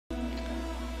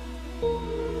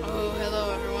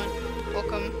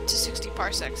to 60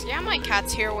 parsecs. Yeah, my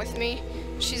cat's here with me.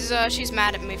 She's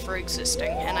mad at me for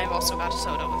existing, and I've also got a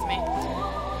soda with me.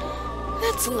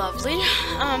 That's lovely.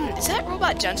 Is that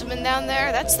Robot Gentleman down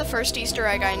there? That's the first Easter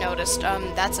egg I noticed.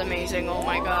 That's amazing. Oh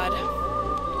my god.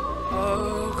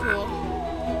 Oh, cool.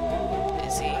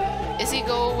 Izzy,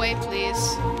 go away,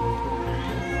 please.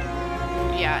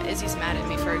 Yeah, Izzy's mad at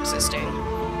me for existing.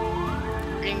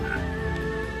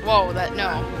 Whoa, that,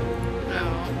 no.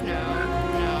 No.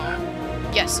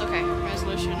 Yes, okay.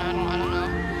 Resolution, I don't know.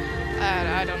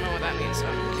 I don't know what that means.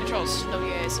 Controls,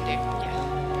 W, A, S, and D.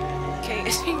 Yeah. Okay,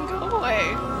 Izzy, go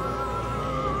away.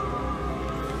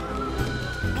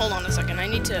 Hold on a second, I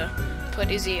need to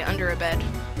put Izzy under a bed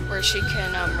where she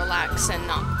can, relax and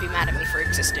not be mad at me for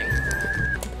existing.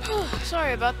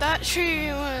 Sorry about that. She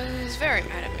was very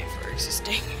mad at me for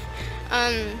existing.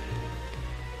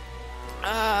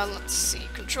 Let's see.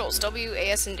 Controls. W, A,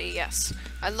 S, and D. Yes.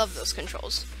 I love those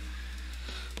controls.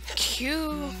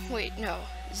 Q... Wait, no.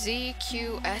 Z,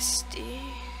 Q, S, D...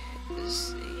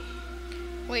 Z...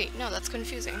 Wait, no, that's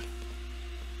confusing.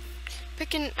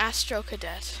 Pick an Astro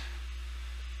Cadet.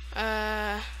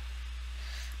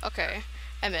 Okay.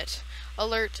 Emit.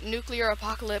 Alert. Nuclear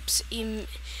apocalypse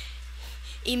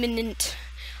imminent.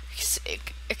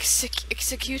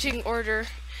 Executing order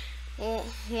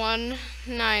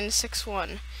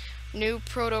 1961. New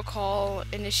protocol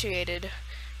initiated.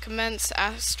 Commence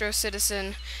Astro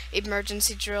Citizen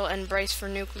emergency drill and brace for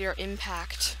nuclear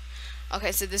impact.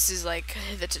 Okay, so this is like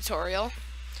the tutorial.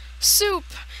 Soup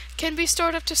can be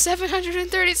stored up to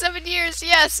 737 years.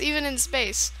 Yes, even in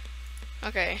space.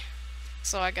 Okay,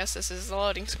 so I guess this is the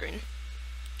loading screen.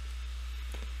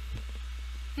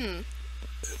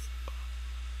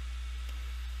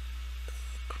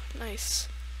 Nice.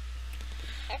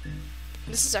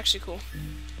 This is actually cool.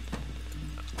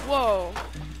 Whoa.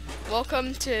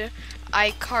 Welcome to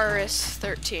Icarus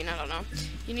 13. I don't know.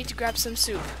 You need to grab some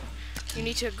soup. You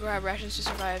need to grab rations to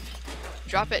survive.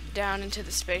 Drop it down into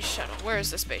the space shuttle. Where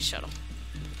is the space shuttle?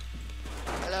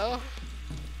 Hello?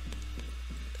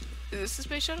 Is this the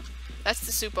space shuttle? That's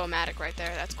the Soup-O-Matic right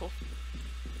there. That's cool.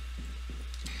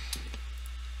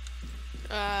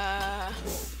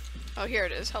 Oh, here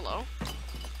it is. Hello.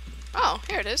 Oh,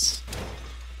 here it is.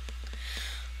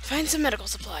 Find some medical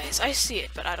supplies. I see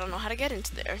it, but I don't know how to get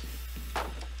into there.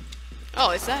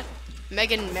 Oh, is that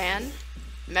Mega Man?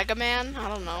 Mega Man? I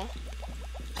don't know.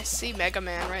 I see Mega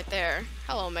Man right there.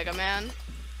 Hello, Mega Man.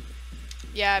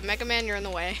 Yeah, Mega Man, you're in the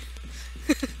way.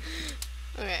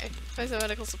 Okay, find some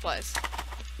medical supplies.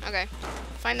 Okay,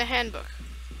 find the handbook.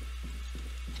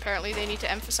 Apparently they need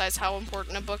to emphasize how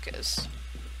important a book is.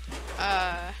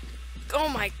 Oh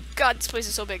my god, this place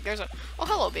is so big. There's a... Oh,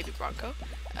 hello, baby Bronco.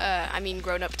 I mean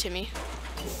grown-up Timmy.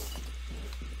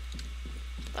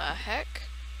 The heck?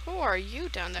 Who are you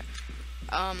down there?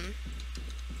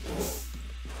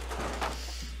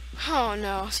 Oh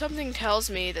no, something tells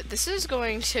me that this is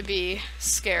going to be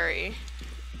scary.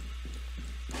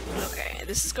 Okay,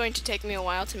 this is going to take me a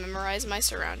while to memorize my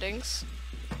surroundings.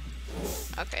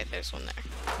 Okay, there's one there.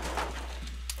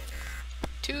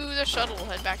 To the shuttle,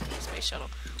 head back to the space shuttle.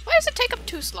 Why does it take up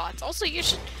 2 slots? Also, you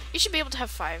should be able to have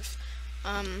 5.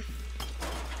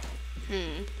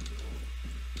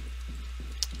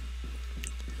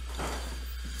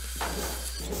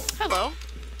 Hello.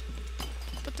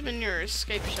 Put them in your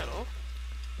escape shuttle.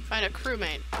 Find a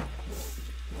crewmate.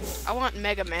 I want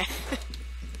Mega Man.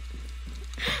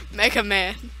 Mega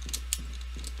Man.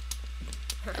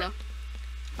 Hello.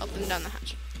 Help them down the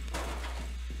hatch.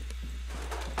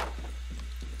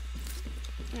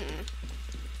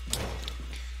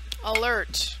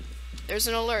 Alert. There's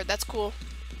an alert. That's cool.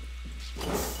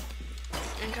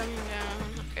 Incoming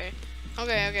down. Okay.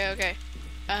 Okay.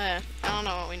 I don't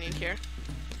know what we need here.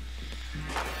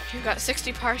 You've got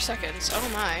 60 parsecs. Oh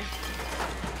my.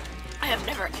 I have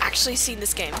never actually seen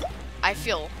this game. I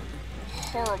feel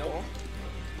horrible.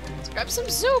 Let's grab some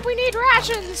soup. We need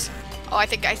rations. Oh, I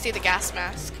think I see the gas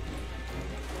mask.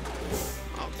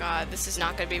 Oh god, this is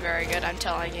not going to be very good, I'm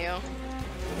telling you.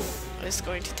 This is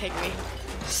going to take me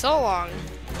so long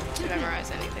to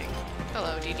memorize anything.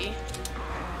 Hello, Dee Dee.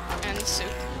 And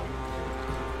soup.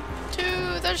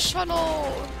 To the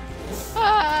shuttle!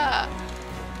 Ah!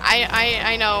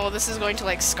 I know this is going to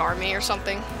like scar me or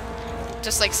something.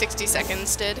 Just like 60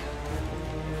 seconds did.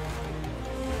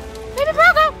 Baby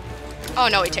Bronco! Oh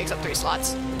no, he takes up 3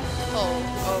 slots.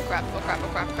 Oh crap, oh crap, oh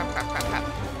crap, crap, crap, crap, crap.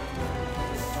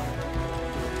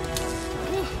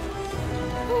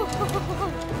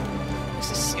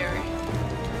 This is scary.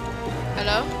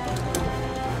 Hello?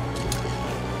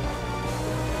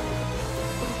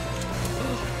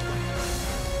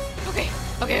 Okay.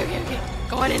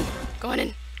 Go on in.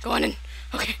 Go on in.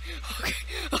 Okay. Okay.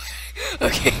 Okay.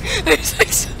 Okay. I'm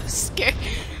like so scared.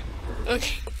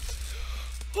 Okay.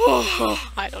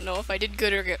 Oh, I don't know if I did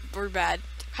good or bad.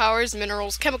 Powers,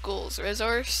 minerals, chemicals,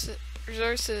 resources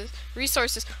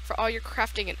for all your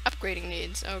crafting and upgrading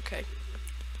needs. Okay.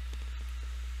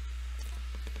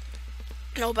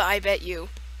 No, but I bet you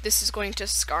this is going to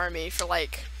scar me for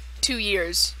like 2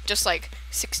 years, just like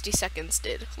 60 Seconds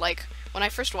did. Like, when I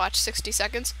first watched 60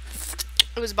 Seconds,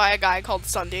 it was by a guy called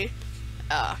Sunday.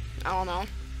 I don't know.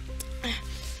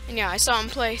 And yeah, I saw him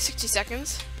play 60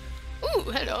 Seconds. Ooh,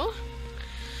 hello.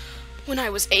 When I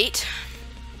was 8.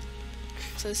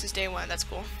 So this is day 1, that's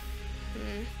cool.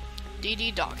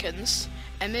 D.D. Dawkins.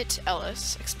 Emmett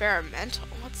Ellis. Experimental.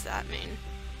 What's that mean?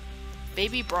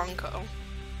 Baby Bronco.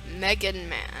 Megan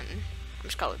Man.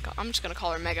 I'm just gonna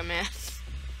call her Mega Man.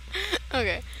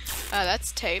 Okay.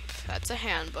 That's tape. That's a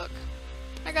handbook.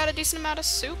 I got a decent amount of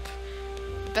soup.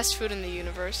 Best food in the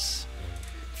universe.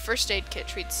 First aid kit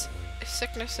treats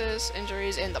sicknesses,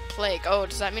 injuries, and the plague. Oh,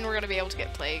 does that mean we're gonna be able to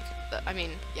get plague?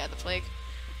 Yeah, the plague.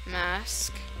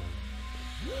 Mask.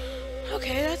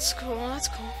 Okay, that's cool. That's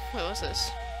cool. What was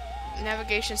this?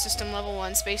 Navigation system level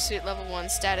 1, spacesuit level 1,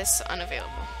 status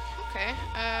unavailable. Okay.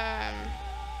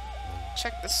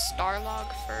 Check the star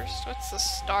log first. What's the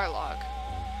star log?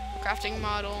 Crafting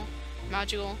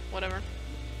module, whatever.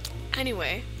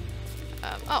 Anyway.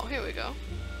 Oh, here we go.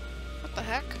 What the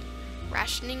heck?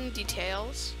 Rationing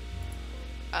details.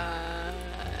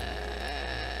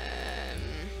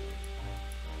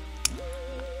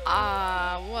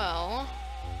 Well,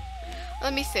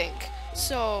 let me think.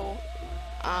 So,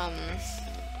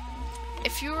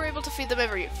 if you were able to feed them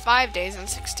every 5 days in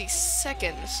 60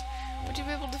 seconds, would you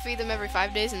be able to feed them every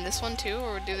 5 days in this one too,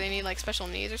 or do they need like special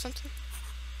needs or something?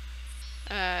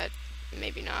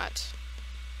 Maybe not.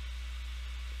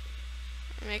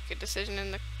 Make a decision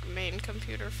in the main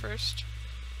computer first.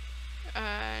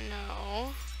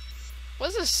 No. What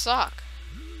does this sock?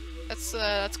 That's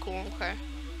cool, okay.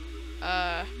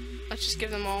 Let's just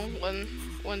give them all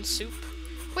one soup.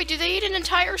 Wait, do they eat an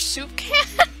entire soup can?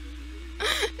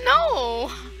 No!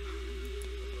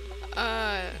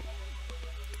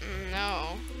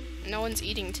 No. No one's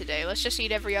eating today. Let's just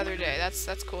eat every other day. That's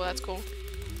cool, that's cool.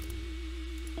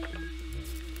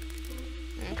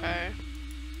 Okay.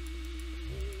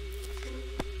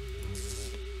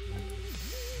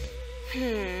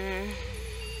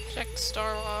 Check the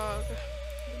star log.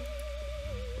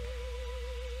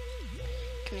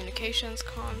 Communications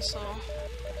console.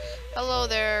 Hello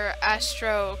there,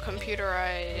 Astro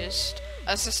computerized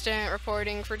assistant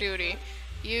reporting for duty.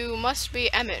 You must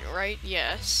be Emmett, right?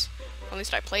 Yes. At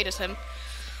least I played as him.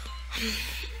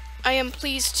 I am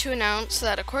pleased to announce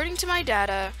that according to my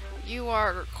data, you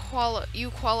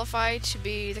qualify to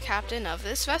be the captain of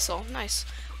this vessel. Nice.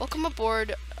 Welcome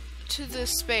aboard to the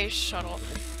space shuttle,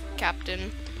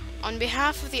 Captain. On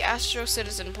behalf of the Astro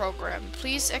Citizen program,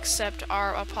 please accept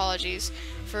our apologies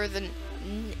for the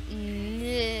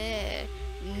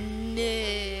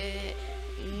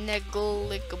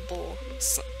negligible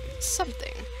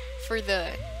something for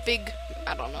the big,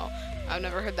 I don't know, I've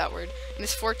never heard that word,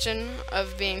 misfortune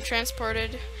of being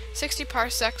transported 60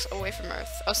 parsecs away from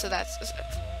Earth. Oh, so that's,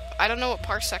 I don't know what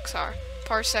parsecs are.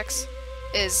 Parsecs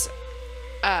is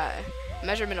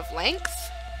measurement of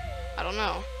length? I don't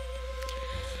know.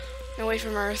 Away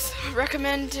from Earth.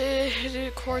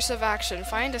 Recommended course of action.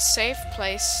 Find a safe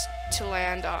place to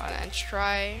land on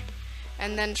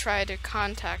and then try to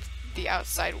contact the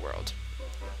outside world.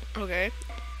 Okay.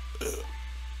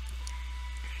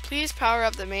 Please power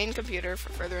up the main computer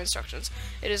for further instructions.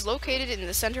 It is located in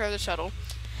the center of the shuttle.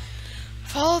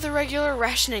 Follow the regular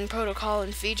rationing protocol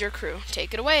and feed your crew.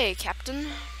 Take it away, Captain.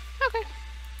 Okay.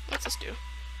 What's this do?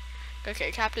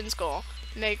 Okay, Captain's goal.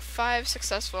 Make 5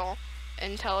 successful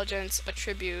intelligence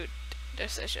attribute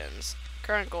decisions.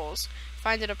 Current goals.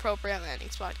 Find an appropriate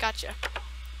landing spot. Gotcha.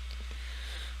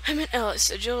 Emmett Ellis.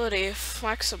 Agility.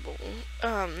 Flexible.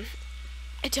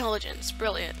 Intelligence.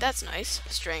 Brilliant. That's nice.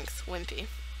 Strength. Wimpy.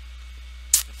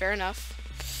 Fair enough.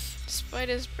 Despite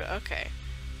his... Okay.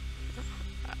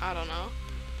 I don't know.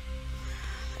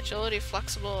 Agility.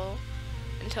 Flexible.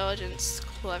 Intelligence.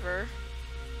 Clever.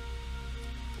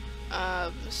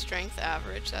 Strength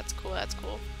average. That's cool. That's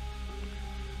cool.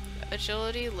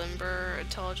 Agility, limber,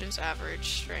 intelligence average,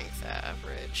 strength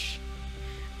average.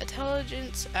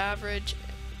 Intelligence average.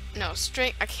 No,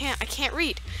 strength. I can't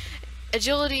read.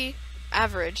 Agility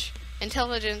average.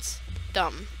 Intelligence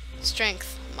dumb.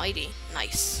 Strength mighty.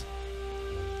 Nice.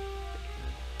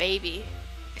 Baby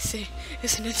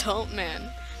is an adult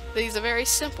man. But he's a very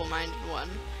simple-minded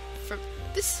one. For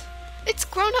this, it's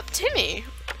grown-up Timmy.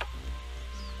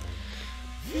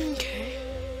 Okay.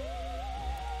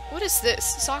 What is this?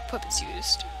 Sock puppets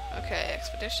used. Okay,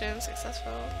 expedition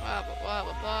successful. Blah blah blah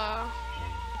blah blah.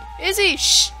 Izzy,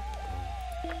 shh!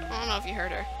 I don't know if you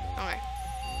heard her. Okay.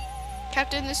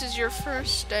 Captain, this is your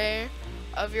first day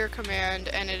of your command,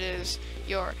 and it is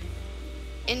your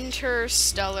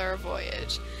interstellar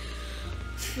voyage.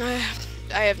 I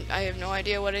have no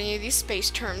idea what any of these space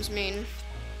terms mean.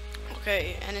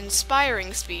 Okay, an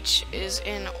inspiring speech is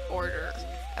in order.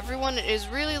 Everyone is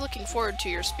really looking forward to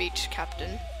your speech,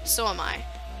 Captain. So am I.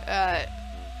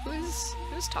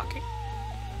 Who's talking?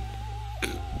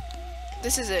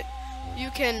 This is it.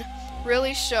 You can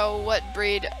really show what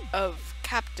breed of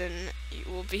captain you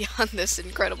will be on this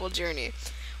incredible journey.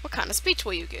 What kind of speech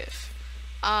will you give?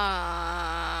 A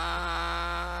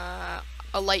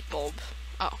light bulb.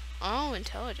 Oh,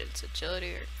 intelligence,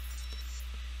 agility, or...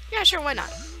 Yeah, sure, why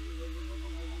not?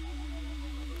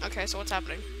 Okay, so what's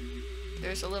happening?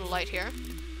 There's a little light here.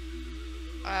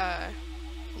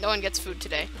 No one gets food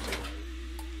today.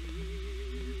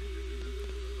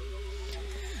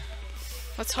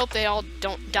 Let's hope they all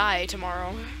don't die tomorrow.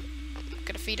 I'm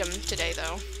gonna feed them today,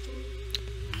 though.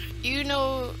 You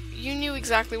knew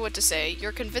exactly what to say.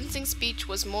 Your convincing speech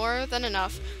was more than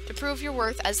enough to prove your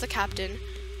worth as the captain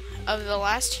of the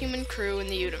last human crew in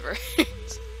the universe.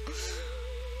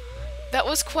 That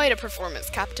was quite a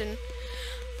performance, Captain.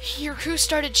 Your crew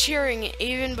started cheering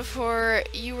even before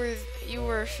you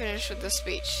were finished with the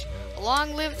speech.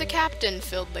 Long live the captain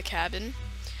filled the cabin.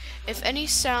 If any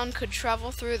sound could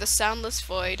travel through the soundless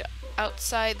void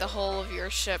outside the hull of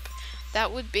your ship,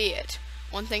 that would be it.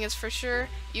 One thing is for sure,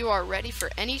 you are ready for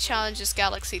any challenge this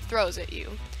galaxy throws at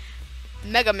you.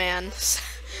 Mega Man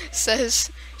says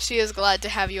she is glad to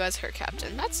have you as her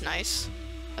captain. That's nice.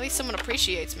 At least someone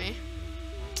appreciates me.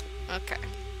 Okay.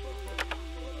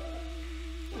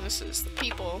 This is the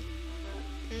people.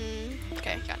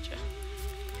 Okay, gotcha.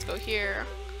 Let's go here.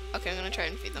 Okay, I'm gonna try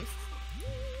and feed them.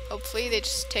 Hopefully they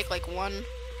just take like one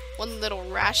little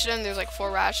ration. There's like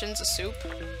 4 rations of soup.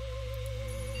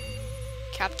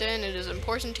 Captain, it is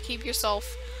important to keep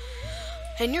yourself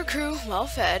and your crew well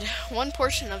fed. 1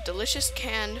 portion of delicious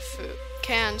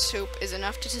canned soup is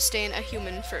enough to sustain a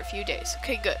human for a few days.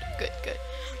 Okay, good.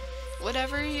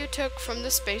 Whatever you took from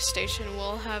the space station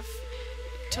will have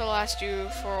to last you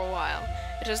for a while.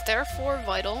 It is therefore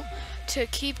vital to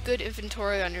keep good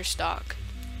inventory on your stock.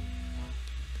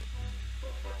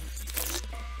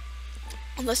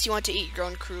 Unless you want to eat your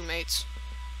own crewmates.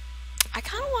 I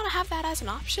kind of want to have that as an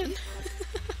option.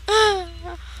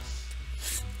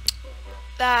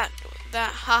 That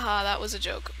was a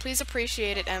joke. Please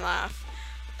appreciate it and laugh.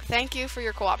 Thank you for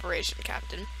your cooperation,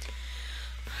 Captain.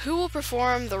 Who will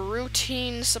perform the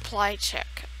routine supply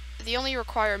check? The only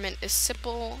requirement is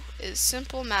simple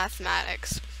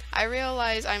mathematics. I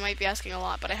realize I might be asking a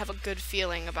lot, but I have a good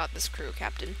feeling about this crew,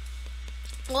 Captain.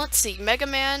 Well, let's see. Mega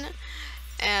Man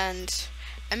and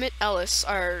Emmett Ellis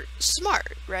are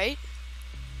smart, right?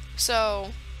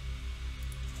 So,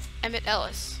 Emmett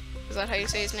Ellis. Is that how you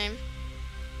say his name?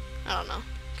 I don't know.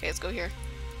 Okay, let's go here.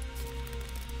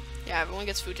 Yeah, everyone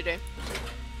gets food today.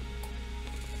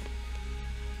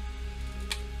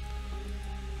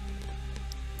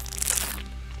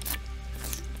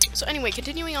 So anyway,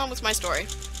 continuing on with my story.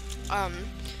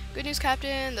 Good news,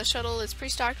 Captain. The shuttle is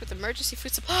pre-stocked with emergency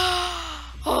food supply.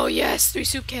 Oh yes, 3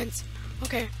 soup cans.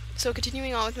 Okay, so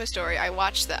continuing on with my story, I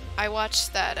watched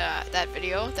that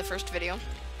video, the first video,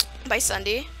 by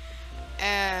Sunday,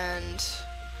 and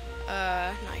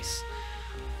nice.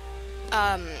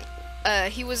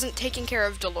 He wasn't taking care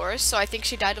of Dolores, so I think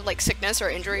she died of like sickness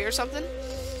or injury or something.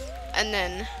 And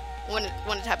then when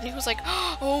it happened, he was like,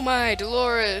 "Oh my,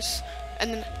 Dolores!"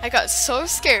 And then I got so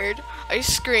scared, I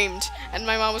screamed, and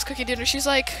my mom was cooking dinner. She's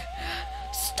like,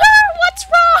 "Star, what's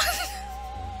wrong?"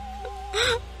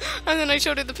 And then I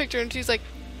showed her the picture, and she's like,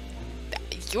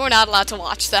 "You're not allowed to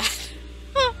watch that."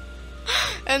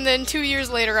 And then 2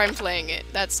 years later, I'm playing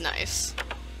it. That's nice.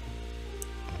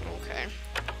 Okay.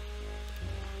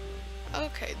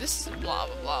 Okay, this is blah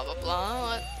blah blah blah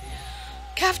blah.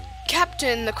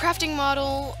 Captain, the crafting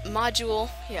module,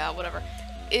 yeah, whatever,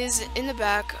 is in the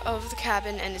back of the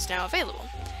cabin and is now available.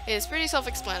 It is pretty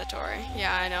self-explanatory.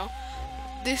 Yeah, I know.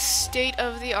 This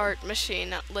state-of-the-art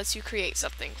machine lets you create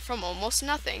something from almost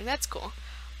nothing. That's cool.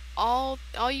 All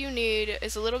you need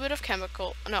is a little bit of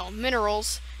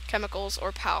minerals, chemicals,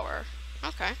 or power.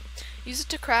 Okay. Use it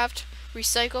to craft,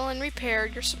 recycle, and repair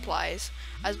your supplies,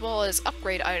 as well as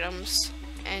upgrade items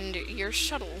and your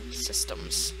shuttle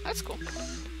systems. That's cool.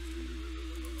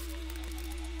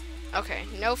 Okay,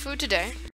 no food today.